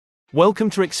Welcome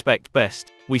to Expect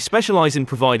Best. We specialize in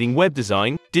providing web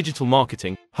design, digital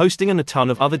marketing, hosting and a ton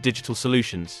of other digital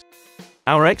solutions.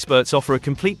 Our experts offer a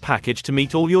complete package to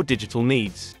meet all your digital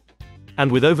needs. And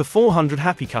with over 400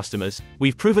 happy customers,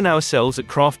 we've proven ourselves at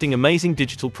crafting amazing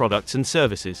digital products and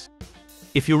services.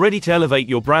 If you're ready to elevate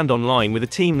your brand online with a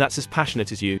team that's as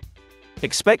passionate as you,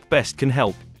 Expect Best can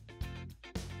help.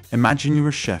 Imagine you're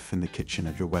a chef in the kitchen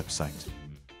of your website.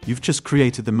 You've just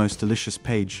created the most delicious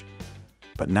page,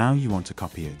 but now you want to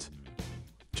copy it.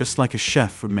 Just like a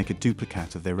chef would make a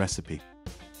duplicate of their recipe.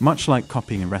 Much like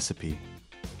copying a recipe,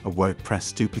 a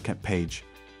WordPress duplicate page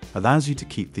allows you to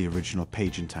keep the original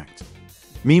page intact.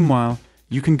 Meanwhile,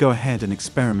 you can go ahead and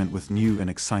experiment with new and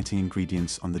exciting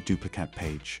ingredients on the duplicate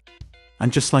page.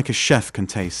 And just like a chef can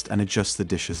taste and adjust the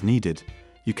dishes needed,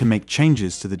 you can make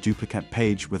changes to the duplicate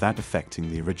page without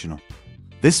affecting the original.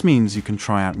 This means you can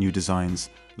try out new designs,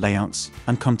 layouts,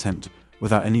 and content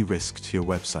without any risk to your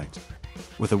website.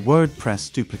 With a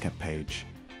WordPress duplicate page,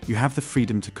 you have the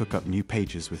freedom to cook up new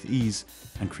pages with ease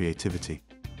and creativity.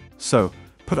 So,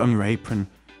 put on your apron,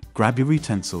 grab your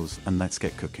utensils, and let's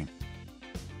get cooking.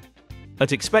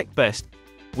 At Expect Best,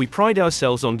 we pride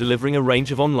ourselves on delivering a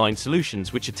range of online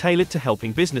solutions which are tailored to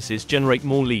helping businesses generate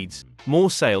more leads,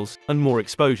 more sales, and more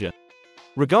exposure.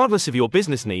 Regardless of your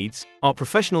business needs, our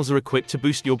professionals are equipped to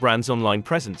boost your brand's online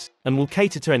presence and will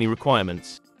cater to any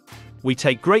requirements. We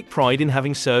take great pride in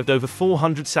having served over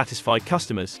 400 satisfied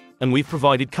customers, and we've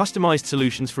provided customized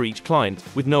solutions for each client,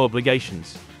 with no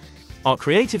obligations. Our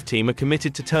creative team are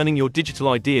committed to turning your digital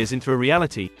ideas into a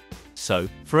reality. So,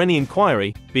 for any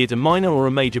inquiry, be it a minor or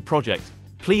a major project,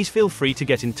 please feel free to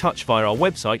get in touch via our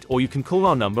website, or you can call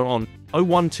our number on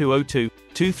 01202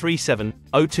 237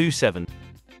 027.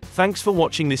 Thanks for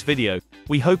watching this video.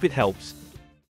 We hope it helps.